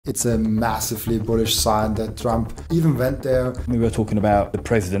It's a massively bullish sign that Trump even went there. We were talking about the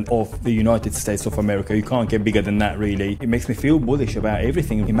president of the United States of America. You can't get bigger than that, really. It makes me feel bullish about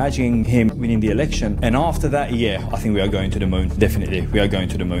everything. Imagining him winning the election. And after that, yeah, I think we are going to the moon. Definitely, we are going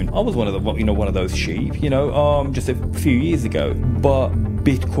to the moon. I was one of those sheep, just a few years ago. But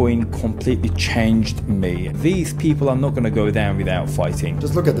Bitcoin completely changed me. These people are not going to go down without fighting.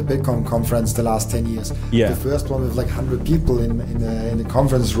 Just look at the Bitcoin conference the last 10 years. Yeah. The first one with like 100 people in the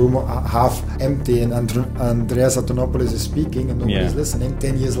conference room, half empty, and Andreas Antonopoulos is speaking and nobody's listening.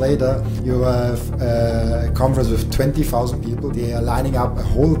 10 years later, you have a conference with 20,000 people. They are lining up a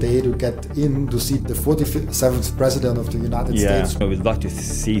whole day to get in to see the 47th president of the United States. I would like to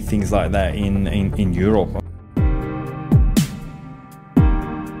see things like that in Europe.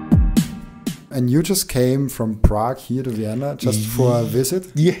 And you just came from Prague here to Vienna just for a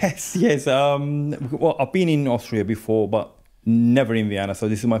visit? Yes. Well, I've been in Austria before, but never in Vienna. So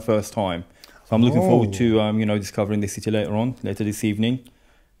this is my first time. So I'm looking forward to, discovering the city later this evening,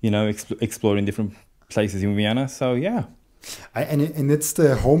 exploring different places in Vienna. So, yeah. And it's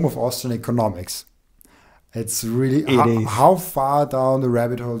the home of Austrian economics. It's really, is. How far down the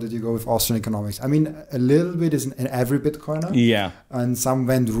rabbit hole did you go with Austrian economics? I mean, a little bit is in every Bitcoiner. Yeah. And some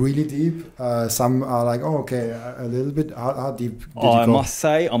went really deep. Some are like, oh, okay, a little bit. How deep did you go? I must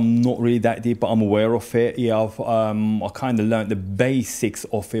say, I'm not really that deep, but I'm aware of it. Yeah, I kind of learned the basics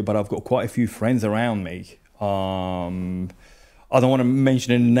of it, but I've got quite a few friends around me. I don't want to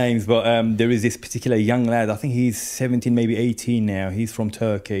mention any names, but there is this particular young lad. I think he's 17, maybe 18 now. He's from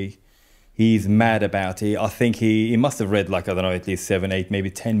Turkey. He's mad about it. I think he must have read at least 7, 8,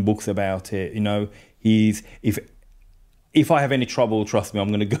 maybe 10 books about it. If I have any trouble, trust me, I'm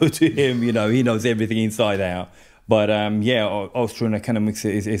going to go to him. He knows everything inside out. But Austrian economics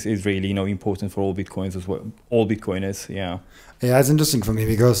is really important for all Bitcoins as well. All Bitcoiners, yeah. Yeah, it's interesting for me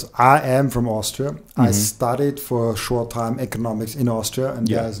because I am from Austria. I studied for a short time economics in Austria, and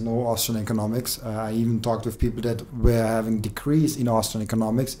there's no Austrian economics. I even talked with people that were having degrees in Austrian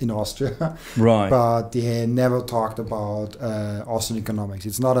economics in Austria, right? But they never talked about Austrian economics.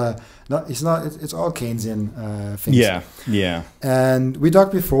 It's all Keynesian things. Yeah. And we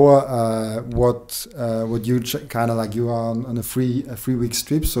talked before what you kind of like, you are on a 3 week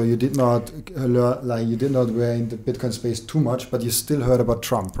trip, so you did not were in the Bitcoin space too much. But you still heard about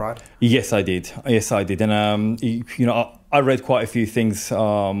Trump, right? Yes, I did. And, I read quite a few things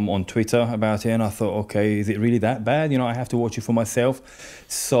on Twitter about it. And I thought, okay, is it really that bad? I have to watch it for myself.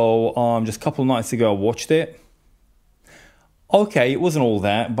 So just a couple of nights ago, I watched it. Okay, it wasn't all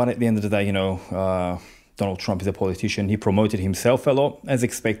that. But at the end of the day, Donald Trump is a politician. He promoted himself a lot, as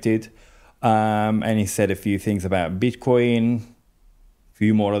expected. And he said a few things about Bitcoin.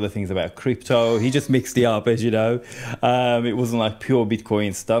 Few more other things about crypto. He just mixed it up, as you know. It wasn't like pure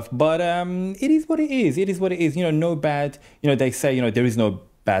Bitcoin stuff, but it is what it is. It is what it is. No bad. They say there is no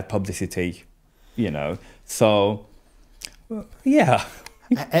bad publicity. So yeah.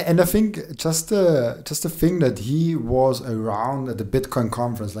 And I think just the thing that he was around at the Bitcoin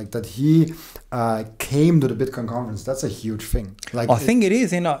conference, like that he came to the Bitcoin conference, that's a huge thing. Like I think it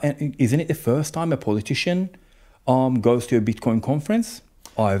is. Isn't it the first time a politician goes to a Bitcoin conference?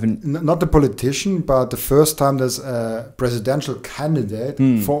 I haven't. Not the politician, but the first time there's a presidential candidate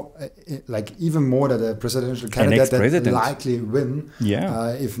for, even more than a presidential candidate that likely win. Yeah.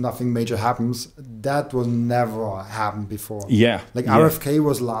 If nothing major happens, that will never happen before. Yeah. RFK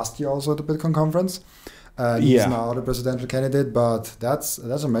was last year also at the Bitcoin conference. He's now the presidential candidate, but that's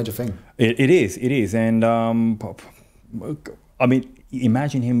a major thing. It is, and I mean,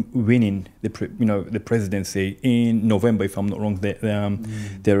 imagine him winning the presidency in November, if I'm not wrong,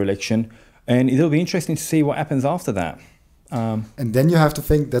 their election, and it'll be interesting to see what happens after that. And then you have to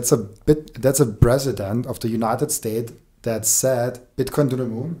think that's a president of the United States that said Bitcoin to the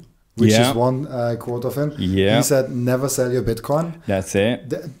moon, which is one quote of him. Yeah. He said, "Never sell your Bitcoin." That's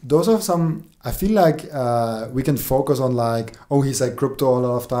it. Those are some. I feel like we can focus on he said crypto a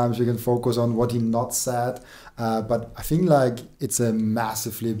lot of times. We can focus on what he not said. But I think it's a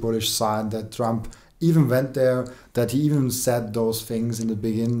massively bullish sign that Trump even went there, that he even said those things in the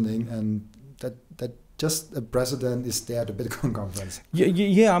beginning, and that just a president is there at the Bitcoin conference.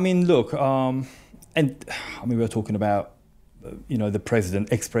 Yeah. I mean, look, we were talking about the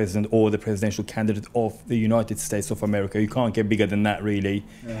president, ex-president, or the presidential candidate of the United States of America. You can't get bigger than that, really.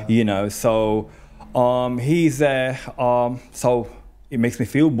 Yeah. So he's there. So it makes me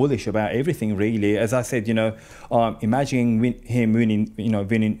feel bullish about everything, really. As I said, imagining him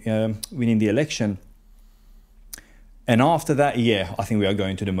winning the election. And after that, yeah, I think we are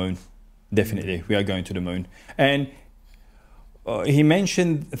going to the moon. Definitely, we are going to the moon. And he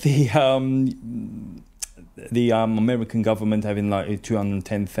mentioned the American government having like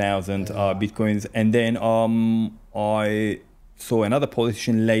 210,000 bitcoins, and then I saw another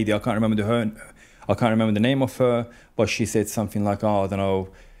politician lady. I can't remember the name of her, but she said something like, "Oh, I don't know,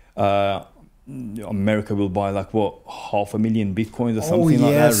 America will buy like what 500,000 bitcoins or something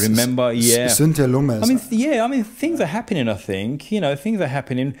like that." Remember? Yeah. Cynthia Lumez. I mean, things are happening. I think things are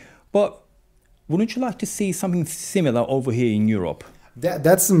happening, but wouldn't you like to see something similar over here in Europe?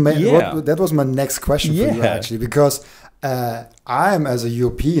 That was my next question for you, actually, because I am, as a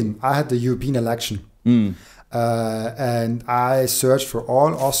European, I had the European election, and I searched for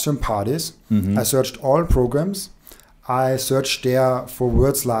all Austrian parties. I searched all programs. I searched there for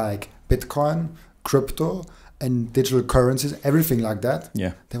words like Bitcoin, crypto, and digital currencies, everything like that.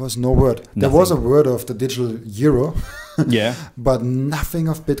 Yeah, there was no word. Nothing. There was a word of the digital euro. Yeah, but nothing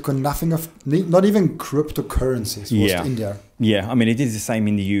of Bitcoin, not even cryptocurrencies was in there. Yeah, I mean, it is the same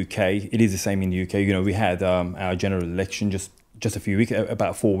in the UK. We had our general election just a few weeks,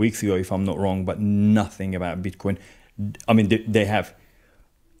 about 4 weeks ago, if I'm not wrong, but nothing about Bitcoin. I mean, they have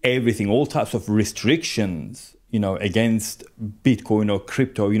everything, all types of restrictions, against Bitcoin or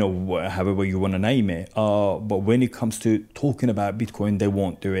crypto, however you want to name it. But when it comes to talking about Bitcoin, they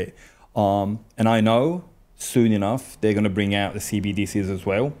won't do it. And I know soon enough, they're going to bring out the CBDCs as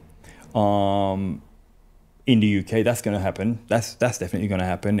well. In the UK, that's going to happen. That's definitely going to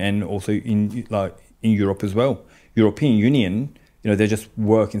happen. And also in Europe as well. European Union, they're just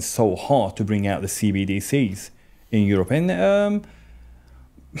working so hard to bring out the CBDCs in Europe. And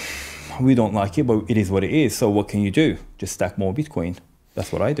we don't like it, but it is what it is. So what can you do? Just stack more Bitcoin.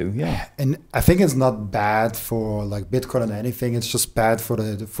 That's what I do. Yeah. And I think it's not bad for like Bitcoin or anything. It's just bad for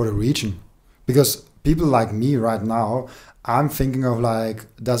the region, because people like me right now, I'm thinking of like,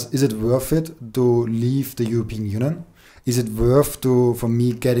 is it worth it to leave the European Union? Is it worth for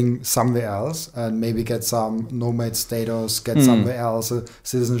me getting somewhere else and maybe get some nomad status, get somewhere else a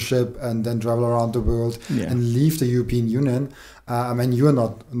citizenship, and then travel around the world and leave the European Union? I mean, you are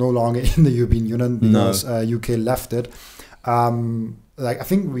no longer in the European Union because UK left it. I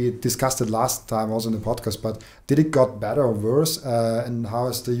think we discussed it last time also in the podcast, but did it got better or worse? And how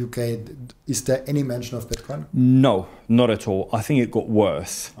is the UK? Is there any mention of Bitcoin? No, not at all. I think it got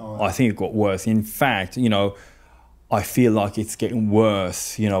worse. I think it got worse. In fact, I feel like it's getting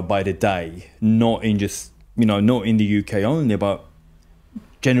worse, by the day. Not in just, not in the UK only, but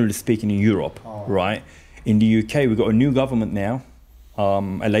generally speaking in Europe, right? In the UK, we've got a new government now,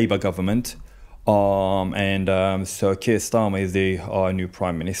 a Labour government. And Sir Keir Starmer is the new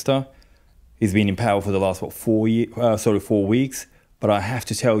Prime Minister. He's been in power for the last 4 weeks. But I have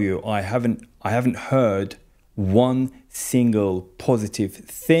to tell you, I haven't heard one single positive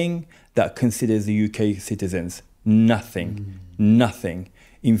thing that considers the UK citizens. Nothing.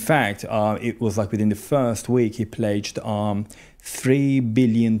 In fact, it was like within the first week he pledged £3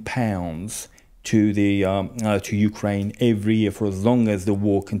 billion to Ukraine every year for as long as the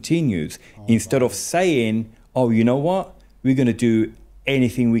war continues. Instead of saying, "Oh, you know what? We're going to do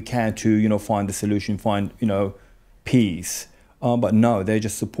anything we can to find the solution, find peace." But no, they're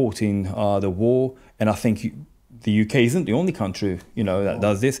just supporting the war, and I think the UK isn't the only country that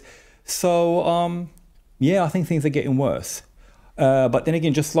does this. So I think things are getting worse. But then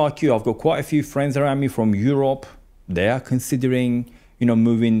again, just like you, I've got quite a few friends around me from Europe. They are considering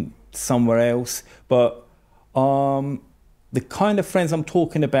moving somewhere else. But the kind of friends I'm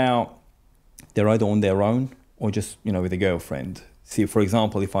talking about, they're either on their own or just with a girlfriend. See, for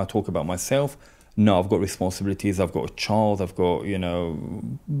example, if I talk about myself, no, I've got responsibilities. I've got a child. I've got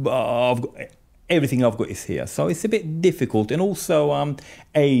I've got everything I've got is here. So it's a bit difficult. And also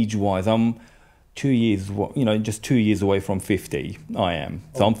age-wise, I'm 2 years, just 2 years away from 50. I am.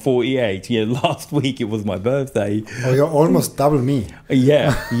 So I'm 48. Yeah, last week it was my birthday. Oh, you're almost double me.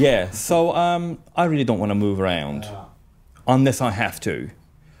 Yeah. So I really don't want to move around unless I have to.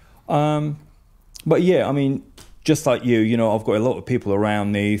 But yeah, I mean, just like you, I've got a lot of people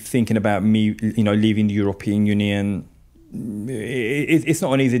around me thinking about me, leaving the European Union. It's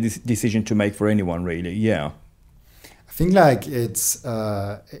not an easy decision to make for anyone, really. Yeah. I think like it's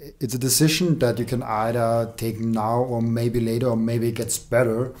a decision that you can either take now or maybe later, or maybe it gets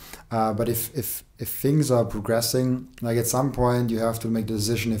better. But if things are progressing, like at some point you have to make the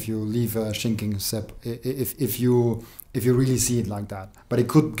decision if you leave a sinking ship, if you really see it like that. But it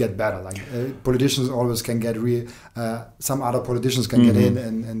could get better. Like politicians always can get some other politicians can get in,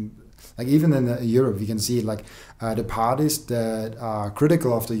 and like even in Europe we can see like the parties that are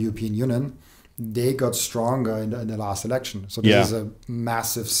critical of the European Union, they got stronger in the last election. So this is a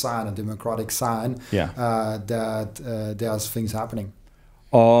massive sign, a democratic sign that there's things happening.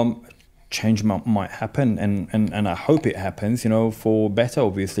 Change might happen, and I hope it happens, you know, for better,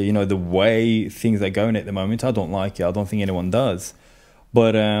 obviously. You know, the way things are going at the moment, I don't like it. I don't think anyone does.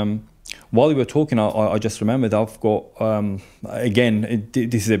 But while we were talking, I just remembered I've got, again,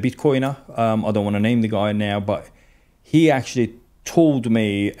 this is a Bitcoiner. I don't want to name the guy now, but he actually told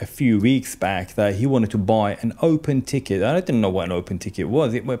me a few weeks back that he wanted to buy an open ticket. I didn't know what an open ticket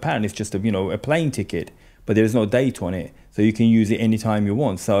was. Apparently it's just a plane ticket, but there's no date on it. So you can use it anytime you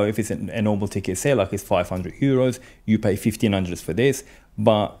want. So if it's a normal ticket, say like it's 500 euros, you pay 1500 for this.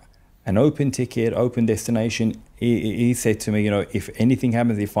 But an open ticket, open destination, he said to me, you know, if anything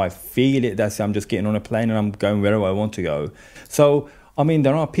happens, if I feel it, that's I'm just getting on a plane and I'm going wherever I want to go. So, I mean,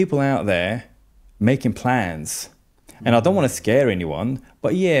 there are people out there making plans. And I don't want to scare anyone,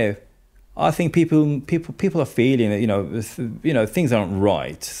 but yeah, I think people are feeling that things aren't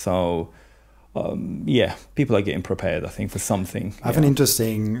right. So yeah, people are getting prepared, I think, for something. I have an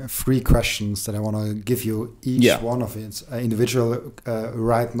interesting 3 questions that I want to give you each one of it individual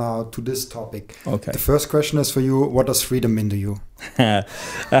right now to this topic. Okay. The first question is for you: what does freedom mean to you?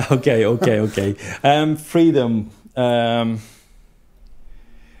 Okay. Freedom.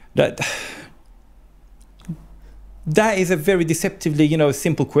 That is a very deceptively,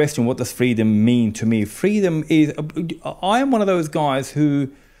 simple question. What does freedom mean to me? Freedom is, I am one of those guys who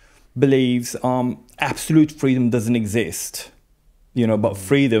believes absolute freedom doesn't exist, but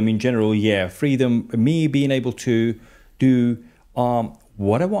freedom in general, yeah. Freedom, me being able to do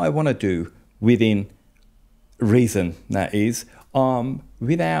whatever I want to do within reason, that is,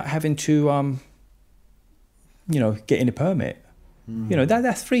 without having to, get in a permit.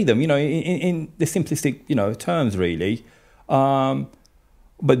 That's freedom, in the simplistic, terms, really.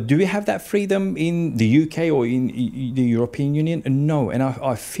 But do we have that freedom in the UK or in the European Union? No. And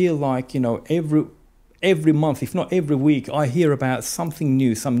I feel like, every month, if not every week, I hear about something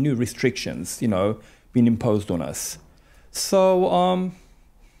new, some new restrictions, being imposed on us. So,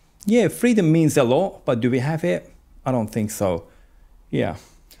 yeah, freedom means a lot, but do we have it? I don't think so. Yeah.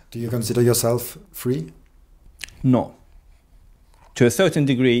 Do you consider yourself free? No. To a certain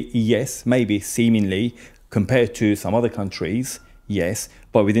degree, yes, maybe seemingly, compared to some other countries, yes.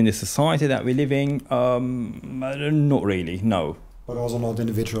 But within the society that we're living, not really, no. But also not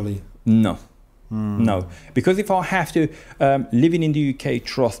individually? No. No. Because if I have to, living in the UK,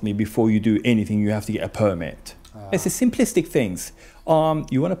 trust me, before you do anything, you have to get a permit. It's the simplistic things.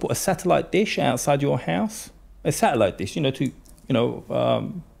 You want to put a satellite dish outside your house? A satellite dish, you have to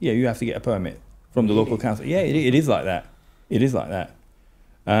get a permit from the local council. Yeah, it is like that. It is like that.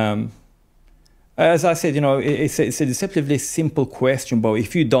 As I said, it's a deceptively simple question, but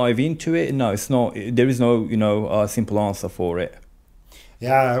if you dive into it, no, it's not. There is no, simple answer for it.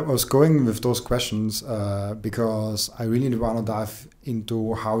 Yeah, I was going with those questions because I really want to dive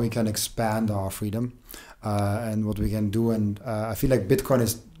into how we can expand our freedom and what we can do. And I feel like Bitcoin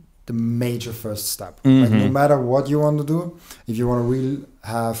is the major first step. Like, no matter what you want to do, if you want to really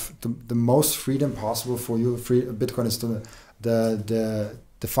have the most freedom possible for you, Bitcoin is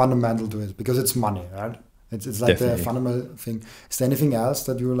the fundamental to it, because it's money, right? It's like Definitely. The fundamental thing. Is there anything else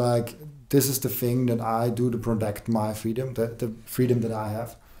that you like, this is the thing that I do to protect my freedom, the freedom that I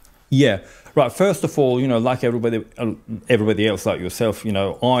have? Yeah, right. First of all, like everybody else, like yourself,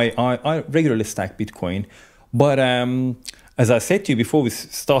 I regularly stack Bitcoin. But as I said to you before we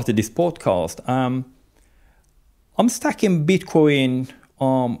started this podcast, I'm stacking Bitcoin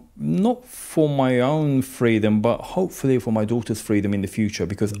not for my own freedom, but hopefully for my daughter's freedom in the future,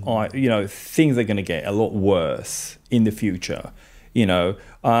 because things are going to get a lot worse in the future.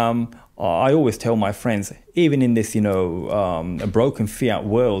 I always tell my friends, even in this, a broken fiat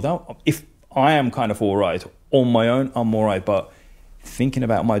world, if I am kind of all right on my own, I'm all right. But thinking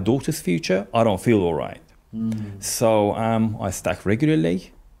about my daughter's future, I don't feel all right. So I stack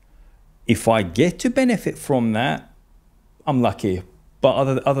regularly. If I get to benefit from that, I'm lucky. But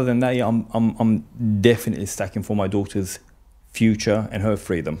other than that, yeah, I'm definitely stacking for my daughter's future and her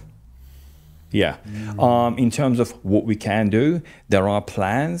freedom. Yeah. In terms of what we can do, there are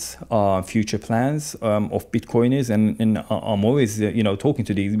plans, future plans of Bitcoiners, and I'm always talking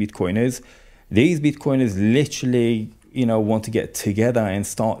to these Bitcoiners. These Bitcoiners literally want to get together and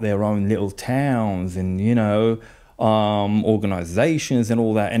start their own little towns and organizations and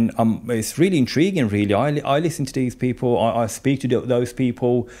all that, and it's really intriguing. Really, I listen to these people, I speak to those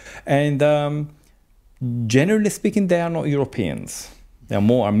people, and generally speaking, they are not Europeans. They're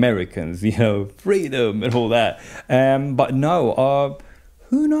more Americans, freedom and all that. But no,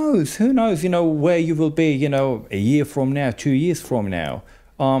 who knows? Who knows? Where you will be. A year from now, 2 years from now.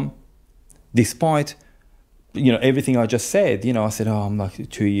 Despite everything I just said. I said, oh, I'm like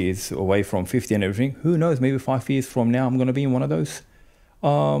 2 years away from 50 and everything. Who knows? Maybe 5 years from now, I'm going to be in one of those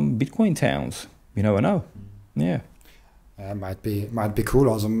Bitcoin towns. You never know. Yeah. Might be cool.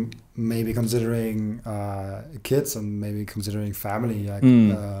 Also, maybe considering kids and maybe considering family. Like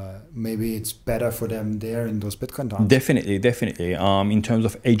maybe it's better for them there in those Bitcoin towns. Definitely. In terms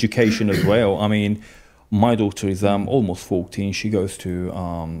of education as well. I mean, my daughter is almost 14. She goes to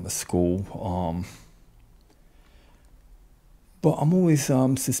school. But I'm always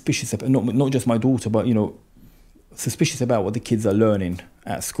suspicious about not just my daughter, but suspicious about what the kids are learning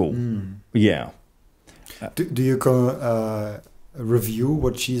at school. Yeah. Do you review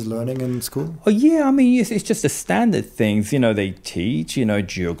what she's learning in school? Oh yeah, I mean it's just the standard things. They teach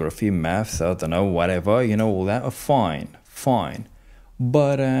geography, maths, I don't know, whatever. All that are fine.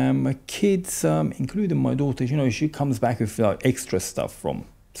 But kids, including my daughter, she comes back with like extra stuff from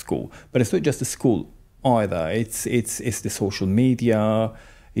school. But it's not just the school either. It's the social media,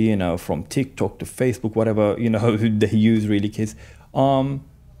 from TikTok to Facebook, whatever they use, really, kids.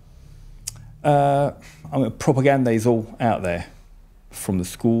 Propaganda is all out there, from the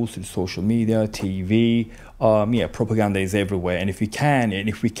schools to the social media, TV. Propaganda is everywhere. And if we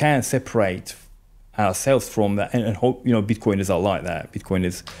can separate ourselves from that, and hope Bitcoiners are like that.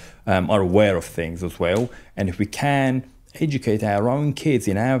 Bitcoiners are aware of things as well. And if we can educate our own kids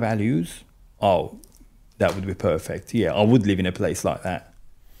in our values, that would be perfect. Yeah, I would live in a place like that.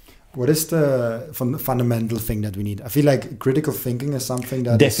 What is the fundamental thing that we need? I feel like critical thinking is something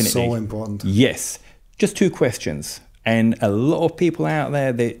that is so important. Yes. Just 2 questions. And a lot of people out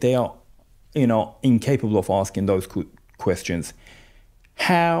there, they are, incapable of asking those questions.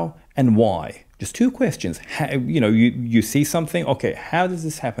 How and why? Just 2 questions. How, you see something, okay, how does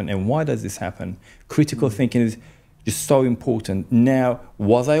this happen and why does this happen? Critical thinking is just so important. Now,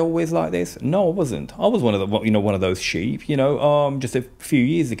 was I always like this? No, I wasn't. I was one of those sheep, just a few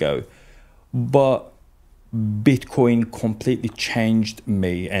years ago. But Bitcoin completely changed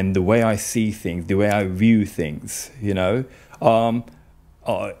me and the way I see things, the way I view things. It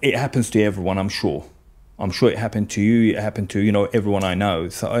happens to everyone, I'm sure. I'm sure it happened to you. It happened to everyone I know.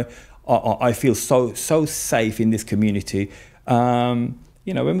 So I feel so safe in this community.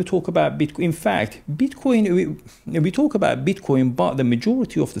 When we talk about Bitcoin, in fact, Bitcoin, we talk about Bitcoin, but the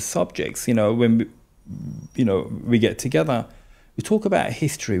majority of the subjects, when we get together, we talk about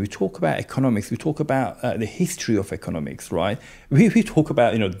history, we talk about economics, we talk about the history of economics, right? We talk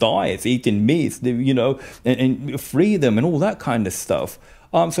about, diets, eating meats, and freedom and all that kind of stuff.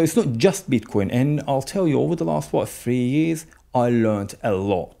 So it's not just Bitcoin. And I'll tell you, over the last, 3 years, I learned a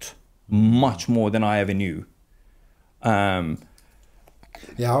lot, much more than I ever knew.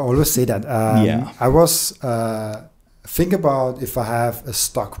 Yeah, I always say that. I was think about if I have a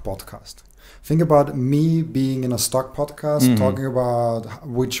stock podcast. Think about me being in a stock podcast, talking about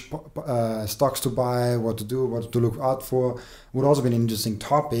which stocks to buy, what to do, what to look out for. Would also be an interesting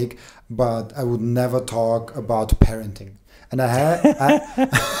topic, but I would never talk about parenting. And I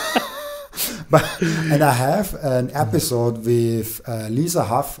have an episode with Lisa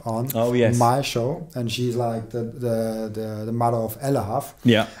Huff on my show, and she's like the mother of Ella Huff.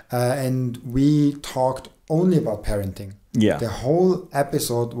 Yeah. And we talked only about parenting. Yeah. The whole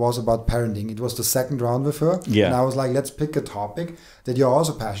episode was about parenting. It was the second round with her. Yeah. And I was like, let's pick a topic that you're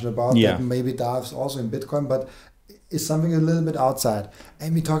also passionate about, that maybe dives also in Bitcoin, but is something a little bit outside.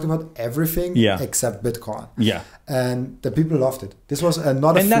 And we talked about everything except Bitcoin. Yeah. And the people loved it. This was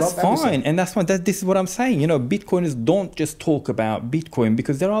not a flop episode. And that's fine. This is what I'm saying. Bitcoiners don't just talk about Bitcoin,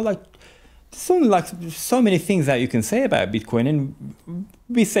 because there are so many things that you can say about Bitcoin, and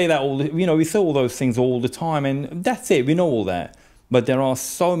we say that we say all those things all the time, and that's it. We know all that. But there are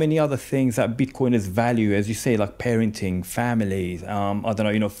so many other things that Bitcoiners value, as you say, like parenting, families,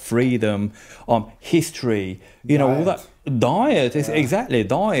 freedom, history, diet. All that. Diet, exactly,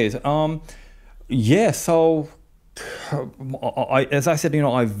 diet. So as I said,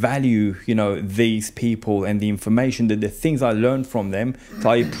 I value, these people and the information, the things I learned from them.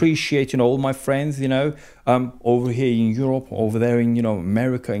 So I appreciate, all my friends, over here in Europe, over there in,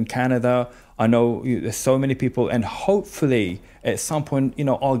 America, in Canada. I know there's so many people, and hopefully at some point,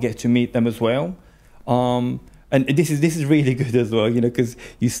 I'll get to meet them as well. And this is really good as well, because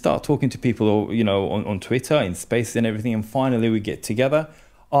you start talking to people, on Twitter, in spaces and everything, and finally we get together.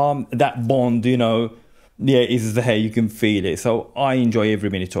 That bond, is there. You can feel it. So I enjoy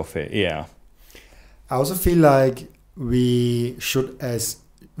every minute of it. Yeah. I also feel like we should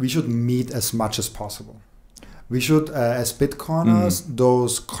meet as much as possible. we should, as Bitcoiners,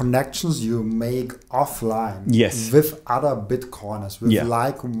 those connections you make offline with other Bitcoiners, with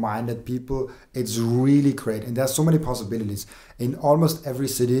like-minded people, it's really great. And there's so many possibilities. In almost every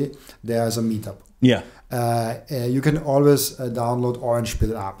city, there's a meetup. Yeah. You can always download Orange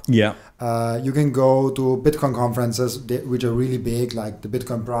Pill app. Yeah. You can go to Bitcoin conferences, which are really big, like the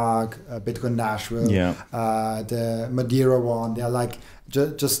Bitcoin Prague, Bitcoin Nashville, the Madeira one. They're like,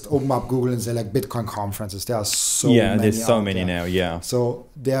 just open up Google and say like Bitcoin conferences. There are so many. There's so many now. Yeah. So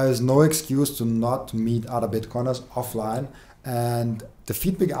there is no excuse to not meet other Bitcoiners offline. And the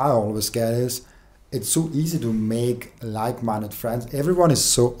feedback I always get is, it's so easy to make like-minded friends. Everyone is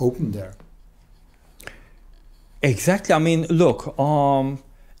so open there. Exactly. I mean, look,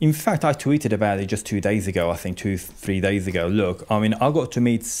 in fact, I tweeted about it just 2 days ago, I think 2-3 days ago. Look, I mean, I got to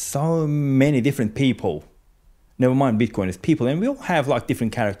meet so many different people, never mind Bitcoiners, people, and we all have like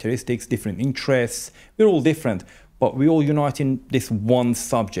different characteristics, different interests. We're all different, but we all unite in this one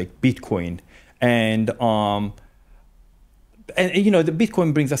subject, Bitcoin. And you know, the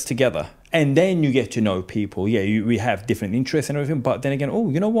Bitcoin brings us together. And then you get to know people. Yeah, we have different interests and everything. But then again, oh,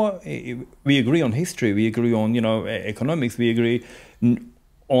 you know what? We agree on history. We agree on, you know, economics. We agree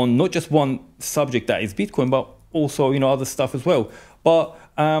on not just one subject that is Bitcoin, but also, you know, other stuff as well. But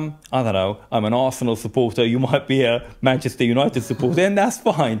I don't know. I'm an Arsenal supporter. You might be a Manchester United supporter, and that's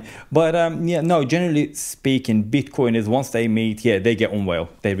fine. But yeah, no, generally speaking, Bitcoiners, once they meet, yeah, they get on well.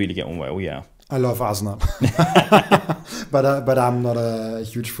 They really get on well, yeah. I love Arsenal, but I'm not a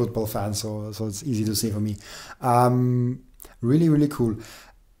huge football fan, so it's easy to say for me. Really, really cool.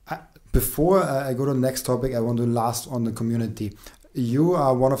 Before I go to the next topic, I want to last on the community. You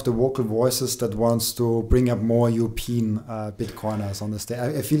are one of the vocal voices that wants to bring up more European Bitcoiners on the stage.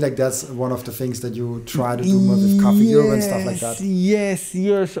 I feel like that's one of the things that you try to do with Cafe Euro and stuff like that. Yes.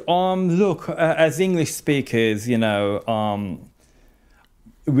 Look, as English speakers, you know,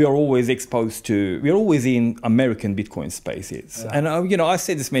 we are always we're always in American Bitcoin spaces. Yeah. And, you know, I've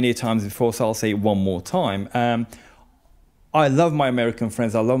said this many times before, so I'll say it one more time. I love my American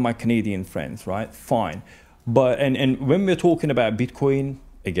friends. I love my Canadian friends, right? Fine. But, and when we're talking about Bitcoin,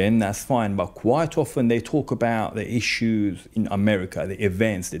 again, that's fine. But quite often they talk about the issues in America, the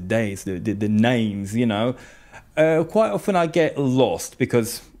events, the dates, the names, you know. Quite often I get lost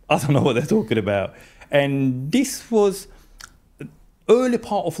because I don't know what they're talking about. And this was early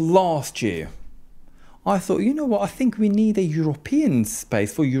part of last year. I thought, you know what, I think we need a European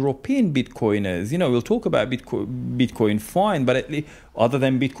space for European Bitcoiners. You know, we'll talk about Bitcoin fine, but other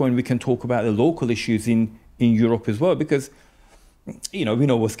than Bitcoin, we can talk about the local issues in Europe as well, because, you know, we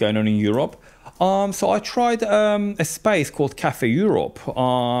know what's going on in Europe. So I tried a space called Cafe Europe,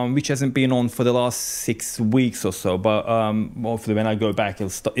 which hasn't been on for the last 6 weeks or so, but hopefully when I go back,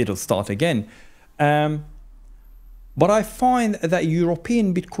 it'll start again. But I find that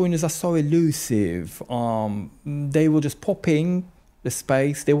European Bitcoiners are so elusive. They will just pop in the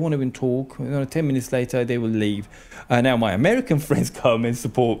space. They won't even talk. You know, 10 minutes later, they will leave. Now my American friends come and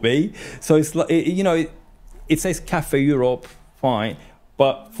support me. So it's like, you know, it says Cafe Europe, fine,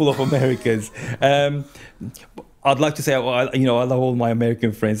 but full of Americans. I'd like to say, you know, I love all my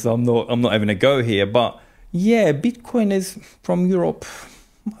American friends, so I'm not having a go here. But yeah, Bitcoiners from Europe,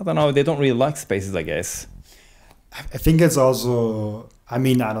 I don't know, they don't really like spaces, I guess. I think it's also, I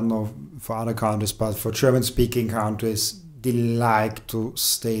mean, I don't know for other countries, but for German-speaking countries, they like to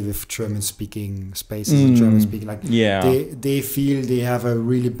stay with German-speaking spaces and German-speaking. Like, they feel they have a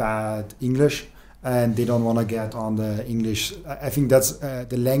really bad English and they don't want to get on the English. I think that's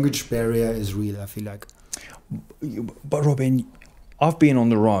the language barrier is real, I feel like. But Robin, I've been on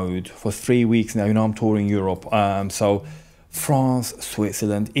the road for 3 weeks now. You know, I'm touring Europe. So France,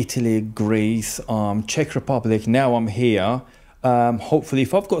 Switzerland, Italy, Greece, Czech Republic. Now I'm here. Hopefully,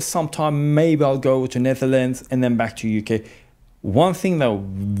 if I've got some time, maybe I'll go to Netherlands and then back to UK. One thing though,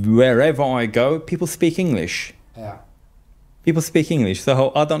 wherever I go, people speak English. Yeah. People speak English.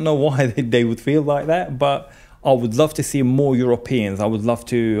 So I don't know why they would feel like that, but I would love to see more Europeans. I would love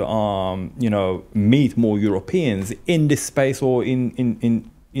to, you know, meet more Europeans in this space or in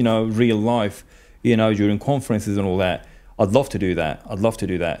you know, real life, you know, during conferences and all that. I'd love to do that. I'd love to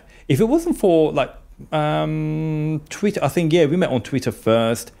do that. If it wasn't for like Twitter, I think, yeah, we met on Twitter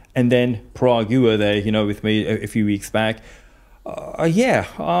first, and then Prague, you were there, you know, with me a few weeks back.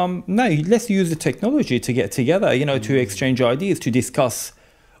 No, let's use the technology to get together, you know, to exchange ideas, to discuss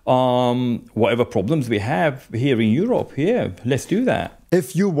whatever problems we have here in Europe. Yeah, let's do that.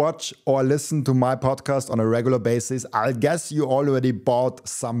 If you watch or listen to my podcast on a regular basis, I'll guess you already bought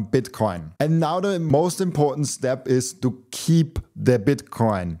some Bitcoin. And now the most important step is to keep the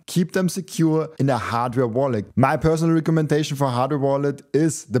Bitcoin. Keep them secure in a hardware wallet. My personal recommendation for hardware wallet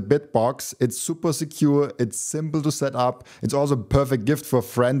is the BitBox. It's super secure. It's simple to set up. It's also a perfect gift for a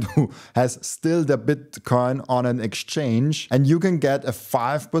friend who has still their Bitcoin on an exchange. And you can get a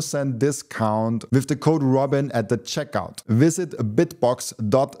 5% discount with the code Robin at the checkout. Visit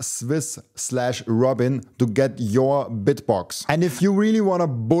bitbox.swiss/Robin to get your BitBox. And if you really want to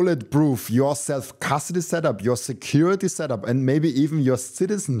bulletproof your self-custody setup, your security setup, and maybe even your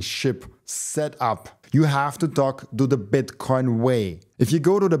citizenship setup, you have to talk to the Bitcoin Way. If you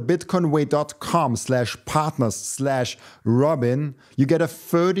go to the bitcoinway.com/partners/Robin, you get a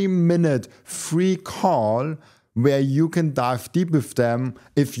 30-minute free call where you can dive deep with them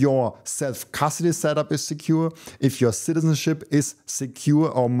if your self-custody setup is secure, if your citizenship is secure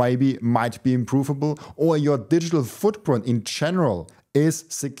or maybe might be improvable, or your digital footprint in general is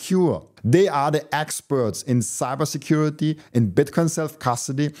secure. They are the experts in cybersecurity, in Bitcoin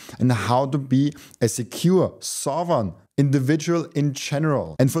self-custody, and how to be a secure, sovereign individual in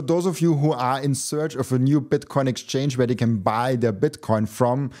general. And for those of you who are in search of a new Bitcoin exchange where they can buy their Bitcoin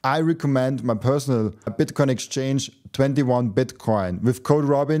from, I recommend my personal Bitcoin exchange, 21 Bitcoin. With code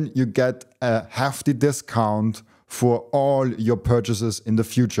Robin, you get a hefty discount for all your purchases in the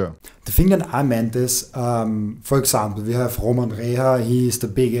future. The thing that I meant is, for example, we have Roman Reha. He is the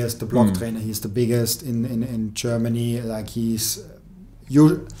biggest, the block trainer. He's the biggest in Germany. Like if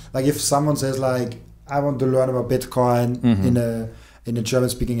someone says like, I want to learn about Bitcoin in a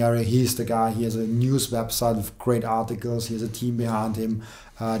German-speaking area, he's the guy. He has a news website with great articles. He has a team behind him.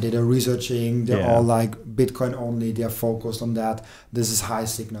 They're researching. They're all like Bitcoin only. They're focused on that. This is high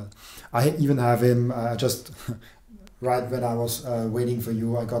signal. I even have him just right when I was waiting for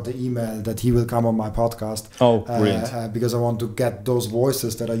you, I got the email that he will come on my podcast. Oh, brilliant. Because I want to get those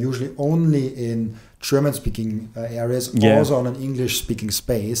voices that are usually only in German-speaking areas, also on an English-speaking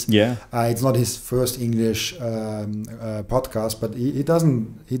space. It's not his first English podcast, but he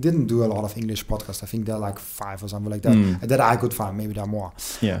didn't do a lot of English podcasts. I think there are like 5 or something like that that I could find. Maybe there are more.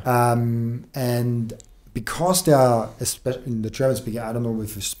 And because there are, especially in the German speaking, I don't know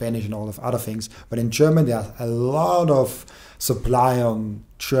with Spanish and all of other things, but in German there are a lot of supply on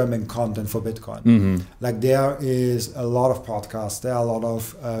German content for Bitcoin. Like there is a lot of podcasts, there are a lot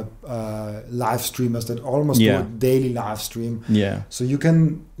of live streamers that almost do a daily live stream. So you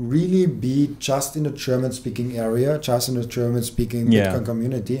can really be just in the German speaking area, just in the German speaking Bitcoin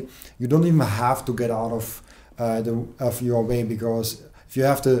community. You don't even have to get out of your way, because if you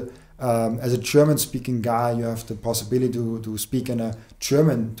have to as a German-speaking guy, you have the possibility to speak in a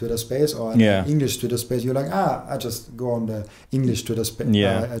German Twitter space or an English Twitter space. You're like, I just go on the English Twitter space,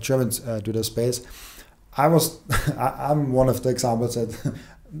 German Twitter space. I'm one of the examples that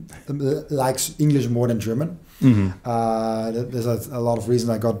likes English more than German. There's a lot of reasons.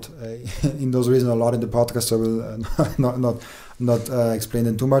 I got in those reasons a lot in the podcast, so I will not explain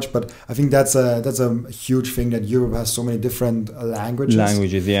them too much, but I think that's a huge thing that Europe has so many different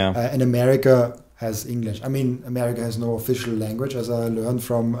languages. And America has English. I mean, America has no official language, as I learned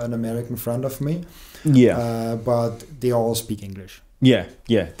from an American friend of me. But they all speak English. They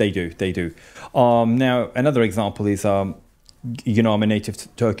do. Now another example is I'm a native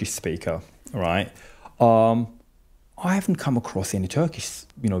Turkish speaker, right? I haven't come across any Turkish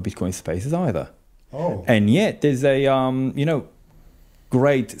Bitcoin spaces either. And yet there's a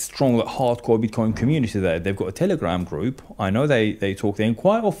great, strong, hardcore Bitcoin community there. They've got a Telegram group. I know they talk there, and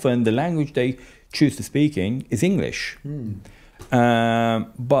quite often the language they choose to speak in is English.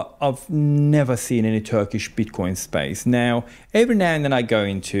 But I've never seen any Turkish Bitcoin space. Now, every now and then I go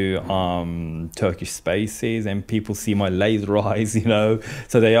into Turkish spaces and people see my laser eyes,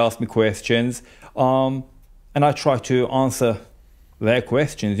 so they ask me questions, and I try to answer their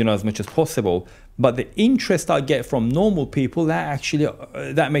questions, as much as possible. But the interest I get from normal people, that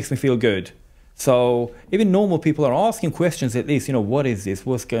makes me feel good. So even normal people are asking questions at least, what is this?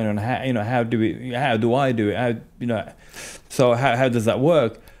 What's going on? How do I do it? So how does that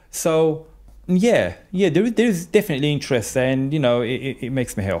work? So there is definitely interest, and it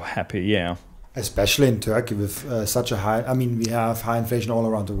makes me happy. Especially in Turkey with such a high, we have high inflation all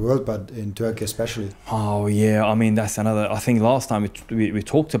around the world, but in Turkey especially. That's another, I think last time we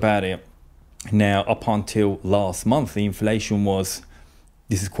talked about it. Now, up until last month, the inflation was,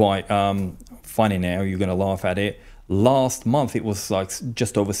 this is quite funny now, you're going to laugh at it. Last month, it was like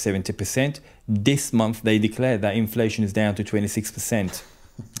just over 70%. This month, they declared that inflation is down to 26%.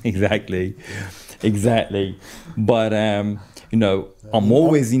 Exactly. Exactly. But you know, I'm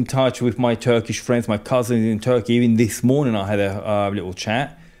always in touch with my Turkish friends, my cousins in Turkey. Even this morning I had a little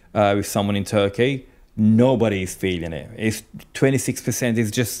chat with someone in Turkey. Nobody is feeling it. It's 26%.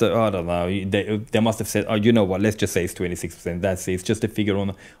 It's just I don't know. They must have said, oh, you know what? Let's just say it's 26%. That's it. It's just a figure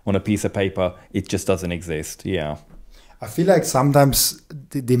on a piece of paper. It just doesn't exist. Yeah. I feel like sometimes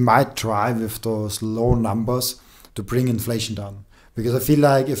they might try with those low numbers to bring inflation down, because I feel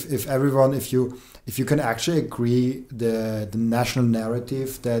like if you can actually agree the national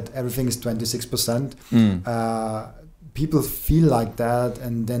narrative that everything is 26%, people feel like that,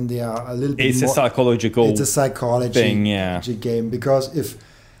 and then they are a little bit it's more, a psychological it's a psychology thing, yeah. game, because if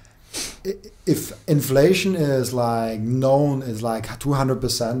inflation is like known is like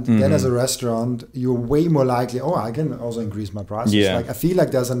 200%, then as a restaurant you're way more likely, oh, I can also increase my prices. Yeah. Like I feel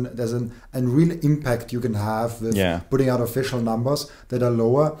like there's a real impact you can have with putting out official numbers that are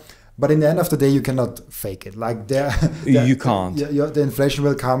lower. But in the end of the day, you cannot fake it. Like you can't. The inflation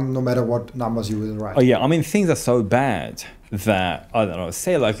will come no matter what numbers you will write. Oh yeah, I mean, things are so bad that, I don't know,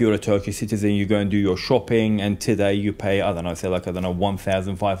 say like you're a Turkish citizen, you go and do your shopping, and today you pay, I don't know, say like,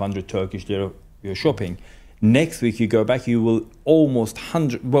 1,500 Turkish lira your shopping. Next week you go back, you will almost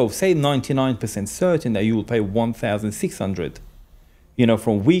 99% certain that you will pay 1,600. You know,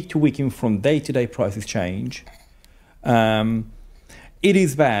 from week to week, and from day to day, prices change. It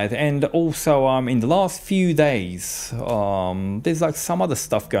is bad. And also in the last few days, there's like some other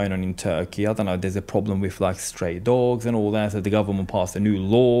stuff going on in Turkey. I don't know, there's a problem with like stray dogs and all that. So the government passed a new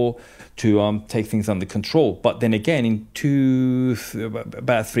law to take things under control. But then again,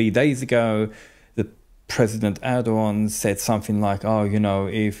 about 3 days ago, the President Erdogan said something like, oh, you know,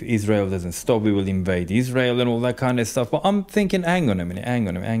 if Israel doesn't stop, we will invade Israel and all that kind of stuff. But I'm thinking, hang on a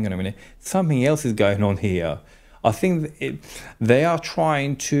minute. Something else is going on here. I think they are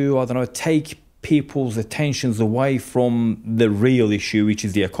trying to, I don't know, take people's attentions away from the real issue, which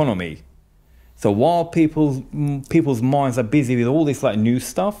is the economy. So while people's minds are busy with all this like new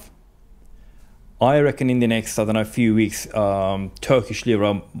stuff, I reckon in the next, I don't know, few weeks, Turkish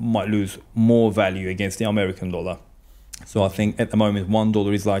lira might lose more value against the American dollar. So I think at the moment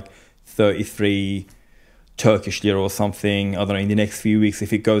 $1 is like 33 Turkish lira or something. I don't know, in the next few weeks,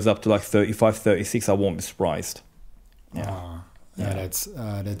 if it goes up to like 35, 36, I won't be surprised. Yeah, that's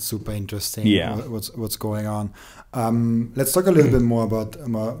super interesting. Yeah, what's going on? Let's talk a little bit more about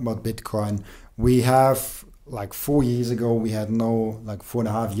Bitcoin. We have like 4 years ago, we had no, like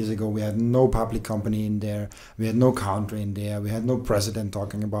 4.5 years ago, we had no public company in there. We had no country in there. We had no president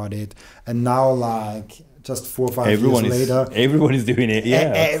talking about it. And now, like just 4 or 5 years later, everyone is doing it.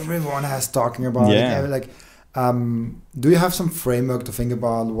 Yeah, everyone has talking about it. Like, do you have some framework to think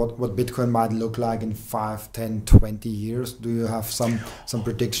about what Bitcoin might look like in 5, 10, 20 years? Do you have some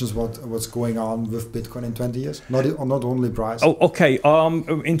predictions what's going on with Bitcoin in 20 years? Not only price. Oh, okay.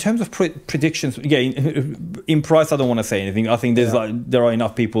 In terms of predictions, yeah, in price, I don't want to say anything. I think there are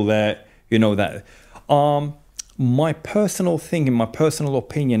enough people there, you know that. My personal thing, in my personal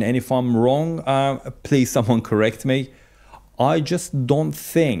opinion, and if I'm wrong, please someone correct me. I just don't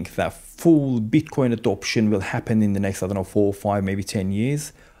think that full Bitcoin adoption will happen in the next, I don't know, 4, 5, maybe 10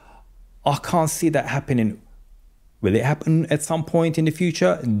 years. I can't see that happening. Will it happen at some point in the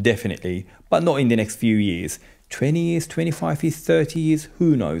future? Definitely, but not in the next few years. 20 years, 25 years, 30 years,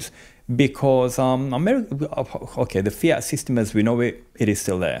 who knows? Because okay, the fiat system as we know it is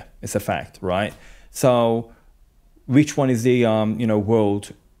still there. It's a fact, right? So which one is the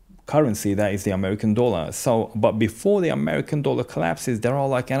world currency? That is the American dollar. So, but before the American dollar collapses, there are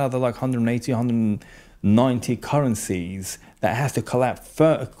like another like 180, 190 currencies that has to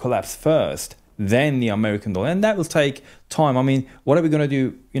collapse first, then the American dollar, and that will take time. I mean, what are we going to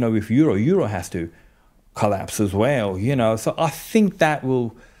do? With euro? Euro has to collapse as well. So I think that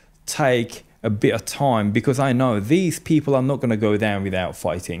will take a bit of time, because I know these people are not going to go down without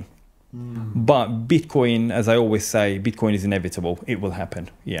fighting. But Bitcoin, as I always say, Bitcoin is inevitable. It will happen.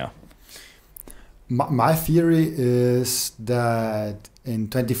 Yeah. My theory is that in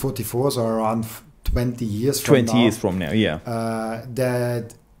 2044, so around 20 years from now, yeah,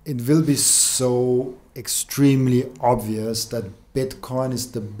 that it will be so extremely obvious that Bitcoin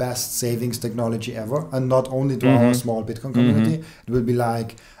is the best savings technology ever, and not only to our small Bitcoin community. It will be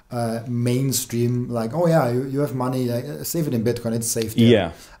like mainstream, like, oh yeah, you have money, save it in Bitcoin, it's safe there.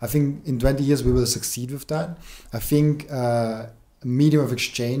 Yeah. I think in 20 years we will succeed with that. I think medium of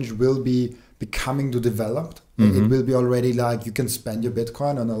exchange will be becoming too developed. It will be already like you can spend your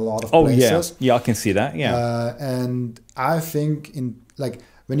Bitcoin on a lot of places. Yeah, I can see that. Yeah. And I think in like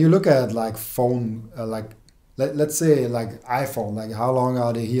when you look at like phone, like let's say like iPhone, like how long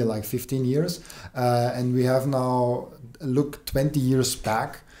are they here? Like 15 years. And we have now, look 20 years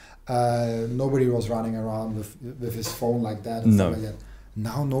back, nobody was running around with his phone like that and stuff like that.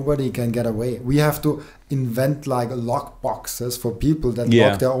 Now nobody can get away. We have to invent like lock boxes for people that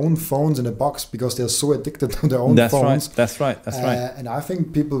lock their own phones in a box because they're so addicted to their own phones. That's right. And I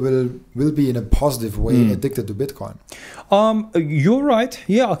think people will be in a positive way addicted to Bitcoin. You're right.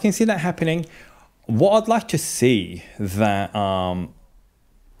 Yeah, I can see that happening. What I'd like to see that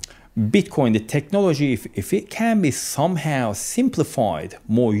Bitcoin, the technology, if it can be somehow simplified,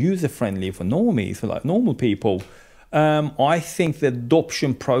 more user-friendly for normies, for like normal people, I think the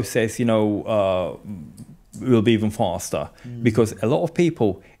adoption process, will be even faster because a lot of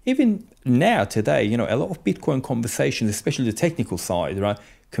people, even now today, a lot of Bitcoin conversations, especially the technical side, right,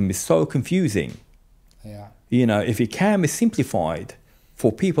 can be so confusing. Yeah. If it can be simplified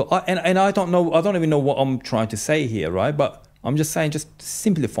for people, and I don't even know what I'm trying to say here, right? But I'm just saying, just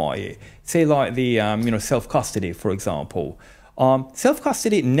simplify it. Say like the, self-custody, for example.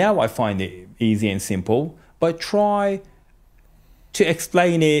 Self-custody, now I find it easy and simple, but try to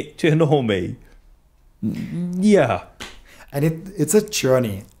explain it to a normie. Yeah. And it's a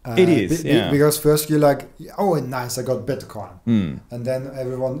journey. It is, because first you're like, oh, nice, I got Bitcoin. And then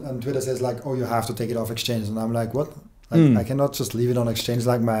everyone on Twitter says like, oh, you have to take it off exchange. And I'm like, what? Like, I cannot just leave it on exchange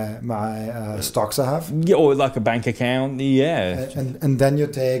like my stocks I have. Yeah, or like a bank account. Yeah. And then you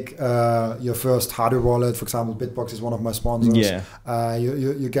take your first hardware wallet. For example, BitBox is one of my sponsors. Yeah.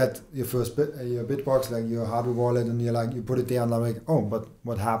 You get your first your BitBox, like your hardware wallet, and you put it there, and I'm like, oh, but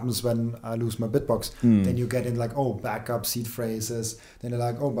what happens when I lose my BitBox? Then you get in like, oh, backup seed phrases. Then you're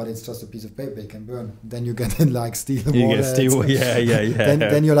like, oh, but it's just a piece of paper, it can burn. Then you get in like steel wallets.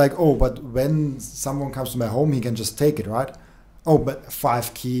 Then you're like, oh, but when someone comes to my home, he can just take it, right? Oh, but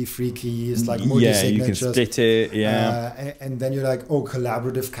 5 key, 3 keys, like multi-signatures. Yeah, you can split it, and then you're like, oh,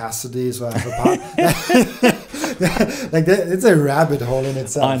 collaborative custody, so I have a part. Like it's a rabbit hole in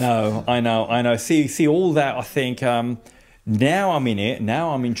itself. I know. See all that, I think, now I'm in it, now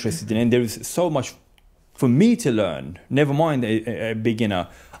I'm interested in it, and there's so much for me to learn, never mind a beginner.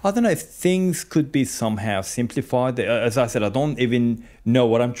 I don't know if things could be somehow simplified. As I said, I don't even know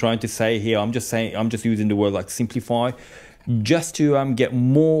what I'm trying to say here. I'm just using the word like simplify, just to get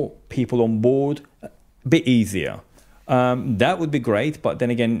more people on board a bit easier. That would be great. But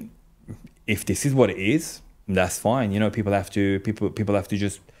then again, if this is what it is, that's fine. People have to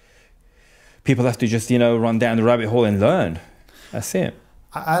just run down the rabbit hole and learn. That's it.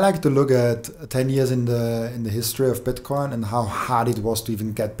 I like to look at 10 years in the history of Bitcoin and how hard it was to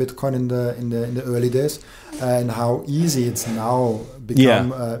even get Bitcoin in the early days, and how easy it's now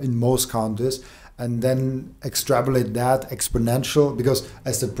become in most countries, and then extrapolate that exponential, because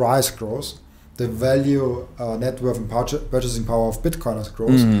as the price grows, the value, net worth and purchasing power of Bitcoiners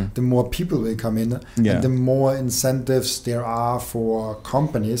grows, the more people will come in, and the more incentives there are for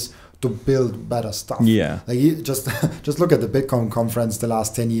companies to build better stuff. Like just look at the Bitcoin conference the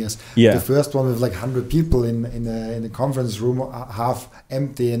last 10 years. The first one with like 100 people in the conference room, half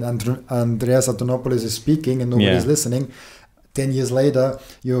empty, and Andreas Antonopoulos is speaking and nobody's listening. 10 years later,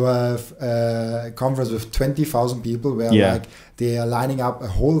 you have a conference with 20,000 people where like they are lining up a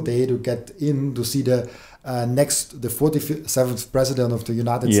whole day to get in to see the 47th president of the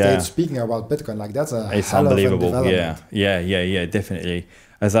United States speaking about Bitcoin. Like that's it's hell unbelievable. Of a development. Yeah, definitely.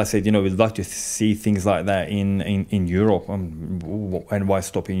 As I said, we'd like to see things like that in Europe. And why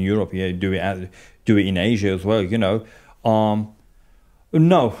stop in Europe? Do it in Asia as well.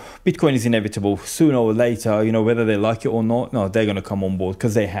 No, Bitcoin is inevitable sooner or later. Whether they like it or not, no, they're going to come on board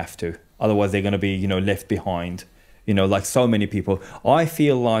because they have to. Otherwise, they're going to be left behind. Like so many people. I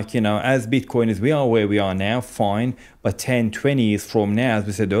feel like as Bitcoiners, we are where we are now, fine. But 10, 20 years from now, as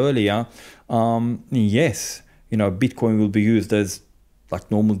we said earlier, yes, Bitcoin will be used as like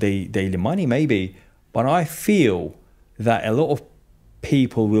normal daily money maybe, but I feel that a lot of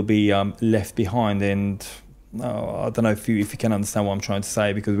people will be left behind, and I don't know if you can understand what I'm trying to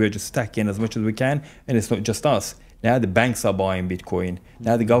say, because we're just stacking as much as we can, and it's not just us. Now the banks are buying Bitcoin,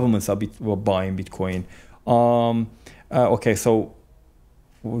 now the governments are buying Bitcoin. Okay, so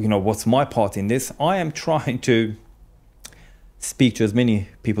what's my part in this? I am trying to speak to as many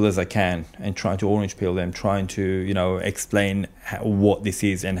people as I can and trying to orange pill them, trying to, explain what this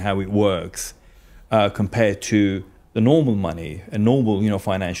is and how it works compared to the normal money, a normal,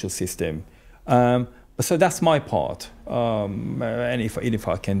 financial system. So that's my part. And if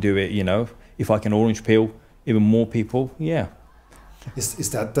I can do it, if I can orange pill even more people, yeah. Is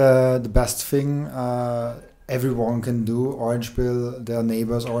that the best thing everyone can do? Orange pill their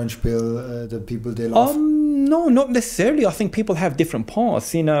neighbors, orange pill the people they love? No, not necessarily. I think people have different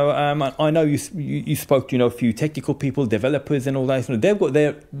paths. I know you spoke to a few technical people, developers, and all that. They've got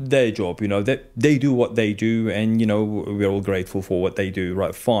their job. They do what they do, and we're all grateful for what they do.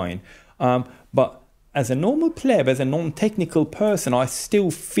 Right, fine. But as a normal player, as a non-technical person, I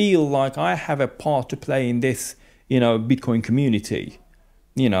still feel like I have a part to play in this, Bitcoin community.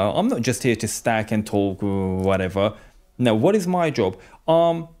 I'm not just here to stack and talk or whatever. No, what is my job?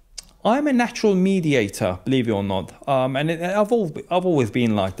 I'm a natural mediator, believe it or not. And I've always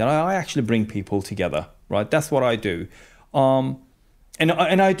been like that. I actually bring people together, right? That's what I do. And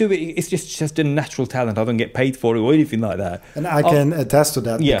I do it, it's just a natural talent. I don't get paid for it or anything like that. And I can attest to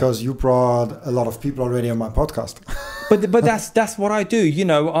that because you brought a lot of people already on my podcast. But that's what I do.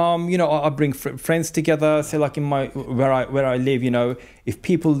 I bring friends together. Say like in where I live. If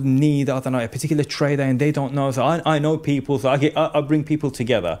people need, I don't know, a particular trader and they don't know, so I know people, so I bring people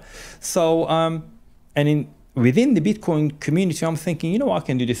together. So within the Bitcoin community, I'm thinking, I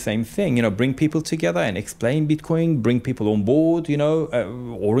can do the same thing. Bring people together and explain Bitcoin, bring people on board.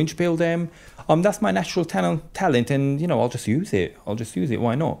 Orange pill them. That's my natural talent, and I'll just use it.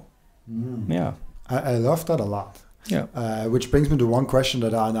 Why not? Yeah. I love that a lot. Yeah. Which brings me to one question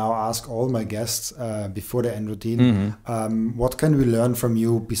that I now ask all my guests before the end routine. What can we learn from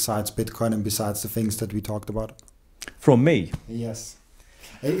you besides Bitcoin and besides the things that we talked about? From me? Yes.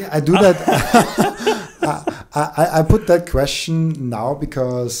 I do that. I put that question now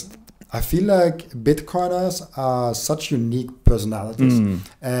because I feel like Bitcoiners are such unique personalities.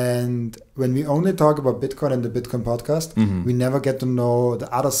 And when we only talk about Bitcoin in the Bitcoin podcast, we never get to know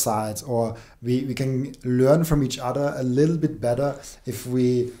the other sides, or we can learn from each other a little bit better if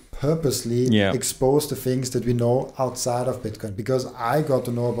we purposely expose the things that we know outside of Bitcoin. Because I got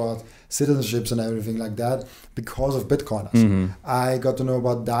to know about citizenships and everything like that because of Bitcoiners. I got to know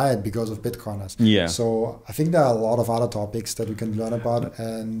about diet because of Bitcoiners. So I think there are a lot of other topics that we can learn about,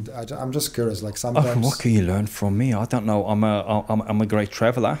 and I'm just curious. Like sometimes, what can you learn from me? I don't know. I'm a great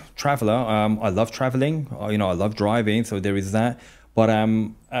traveler. I love traveling. I love driving. So there is that. But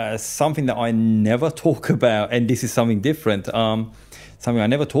something that I never talk about, and this is something different. Something I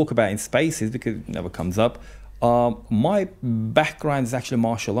never talk about in spaces because it never comes up. My background is actually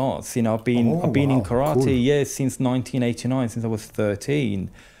martial arts. I've been in karate since 1989, since I was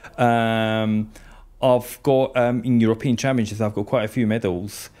 13. I've got in European championships, I've got quite a few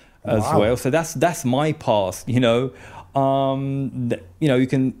medals as well. So that's my past. You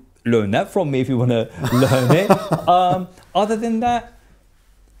can learn that from me if you want to learn it. Other than that,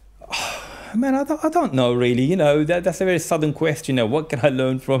 man, I don't know really. That's a very sudden question. What can I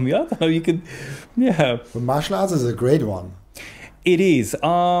learn from you? I don't know. You can, But martial arts is a great one. It is.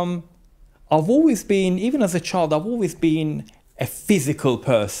 I've always been, even as a child, I've always been a physical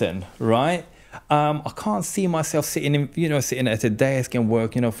person, right? I can't see myself sitting at a desk and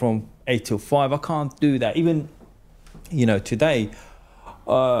work, from 8 till 5. I can't do that. Even, today.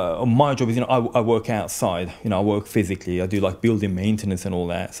 My job is, I work outside, I work physically. I do like building maintenance and all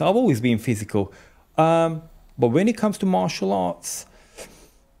that. So I've always been physical. But when it comes to martial arts,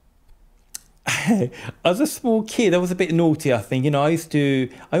 as a small kid, I was a bit naughty, I think. I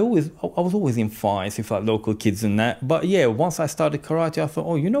was always in fights with like local kids and that. But yeah, once I started karate, I thought,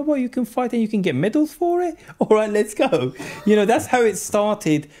 oh, you know what? You can fight and you can get medals for it. All right, let's go. That's how it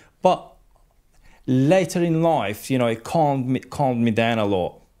started. But later in life, it calmed me down a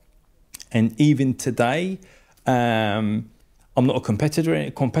lot. And even today, I'm not a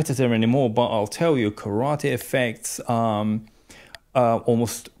competitor anymore, but I'll tell you, karate affects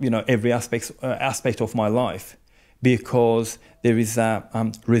almost every aspect of my life, because there is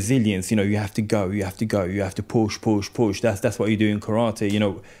resilience. You have to go, you have to push. That's what you do in karate.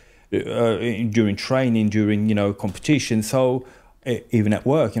 During training, during competition. So even at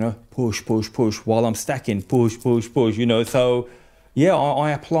work, push while I'm stacking, push. So yeah,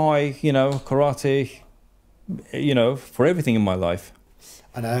 I apply karate, for everything in my life.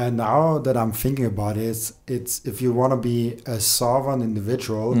 And now that I'm thinking about it, it's if you want to be a sovereign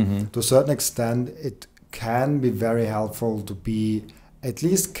individual, to a certain extent, it can be very helpful to be at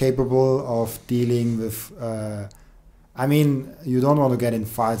least capable of dealing with. You don't want to get in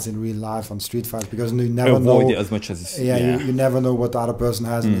fights in real life, on street fights, because you never avoid know it as much as you never know what the other person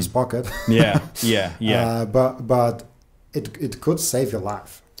has in his pocket. Yeah. But it could save your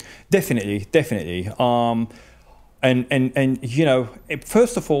life. Definitely. And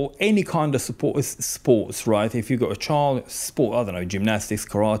first of all, any kind of sports, right? If you've got a child, sport, I don't know, gymnastics,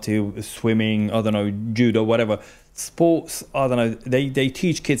 karate, swimming, I don't know, judo, whatever. Sports, I don't know, they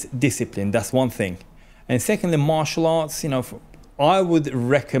teach kids discipline. That's one thing. And secondly, martial arts, I would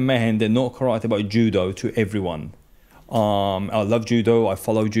recommend not karate but judo to everyone. I love judo. I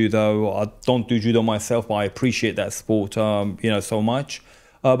follow judo. I don't do judo myself, but I appreciate that sport, so much.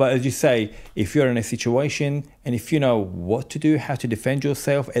 But as you say, if you're in a situation and if you know what to do, how to defend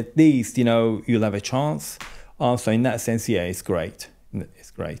yourself, at least, you'll have a chance. So in that sense, yeah, it's great.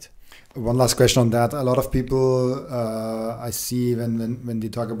 It's great. One last question on that. A lot of people I see when they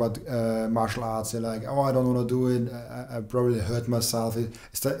talk about martial arts, they're like, oh, I don't want to do it. I probably hurt myself.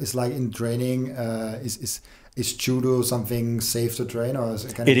 It's like in training, is judo something safe to train, or is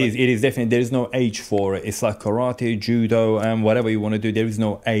it kind of It is definitely. There is no age for it. It's like karate, judo, and whatever you want to do. There is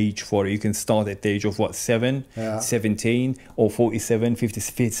no age for it. You can start at the age of 7, 17, or 47,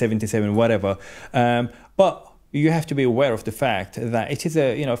 50, 77, whatever. But you have to be aware of the fact that it is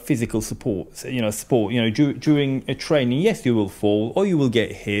a physical sport. During a training, yes, you will fall or you will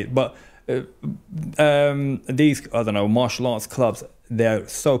get hit, but these martial arts clubs, they're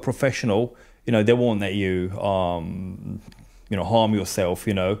so professional. They won't let you harm yourself.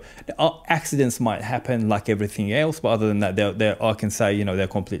 Accidents might happen like everything else, but other than that, I can say they're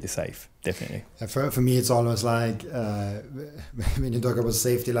completely safe. Definitely. For me, it's almost like when you talk about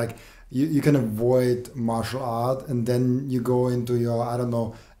safety, like you can avoid martial art and then you go into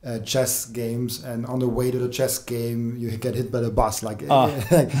your chess games, and on the way to the chess game you get hit by the bus.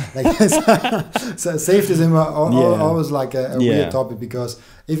 So safety is always like a weird topic, because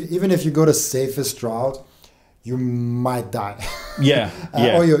even if you go the safest route, you might die.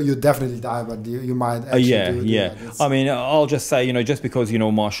 Or you definitely die, but you might actually do that. I mean, I'll just say, just because you know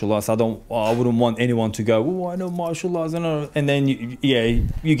martial arts, I wouldn't want anyone to go, oh, I know martial arts, and then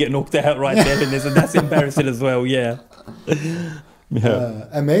you get knocked out right there, and that's embarrassing as well.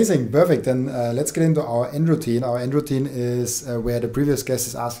 Amazing, perfect. Then let's get into our end routine. Our end routine is where the previous guest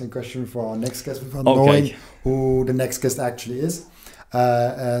is asking a question for our next guest without knowing who the next guest actually is.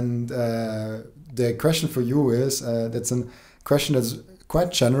 The question for you is, that's a question that's quite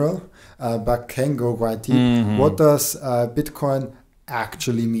general, but can go quite deep. Mm-hmm. What does Bitcoin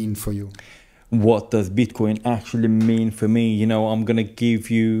actually mean for you? What does Bitcoin actually mean for me? I'm going to give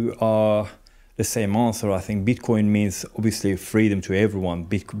you the same answer. I think Bitcoin means obviously freedom to everyone.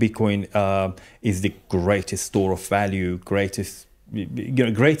 Bitcoin is the greatest store of value, greatest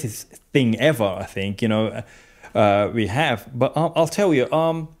thing ever, I think, we have. But I'll tell you,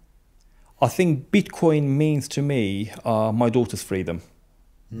 I think Bitcoin means to me my daughter's freedom.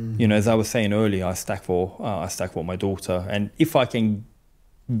 Mm-hmm. As I was saying earlier, I stack for my daughter, and if I can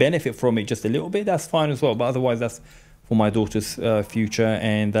benefit from it just a little bit, that's fine as well. But otherwise, that's for my daughter's future.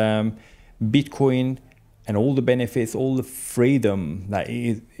 And Bitcoin and all the benefits, all the freedom that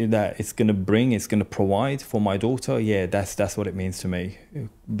it's going to bring, it's going to provide for my daughter. Yeah, that's what it means to me.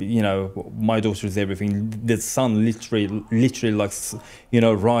 My daughter is everything. The sun literally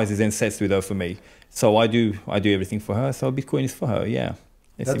rises and sets with her for me. So I do everything for her. So Bitcoin is for her. Yeah,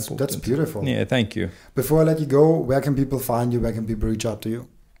 that's beautiful. Yeah, thank you. Before I let you go, where can people find you? Where can people reach out to you?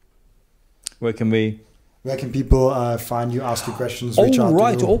 Where can people find you, ask you questions, reach out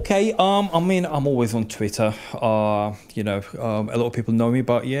to you? Okay. I'm always on Twitter. A lot of people know me,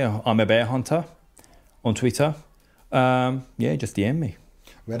 but yeah, I'm a bear hunter on Twitter. Just DM me.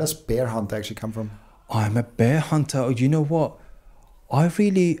 Where does bear hunter actually come from? I'm a bear hunter. You know what? I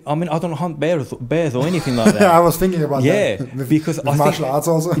don't hunt bears or anything like that. I was thinking about that. Yeah, because with martial arts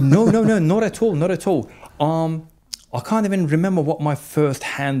also. No, not at all. I can't even remember what my first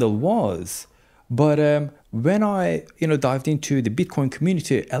handle was. But when I dived into the Bitcoin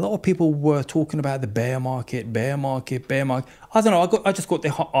community, a lot of people were talking about the bear market. I don't know. I just got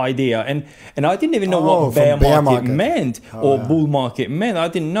the idea, and I didn't even know what bear market meant or bull market meant. I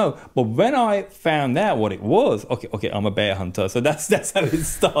didn't know. But when I found out what it was, okay, I'm a bear hunter. So that's how it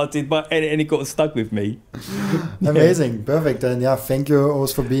started. But and it got stuck with me. Amazing, perfect. And thank you,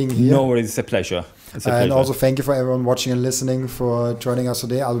 Oz, for being here. No worries, it's a pleasure. And also thank you for everyone watching and listening, for joining us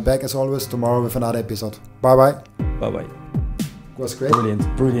today. I'll be back as always tomorrow with another episode. Bye bye. Bye bye. It was great.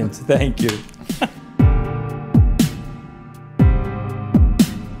 Brilliant. Thank you.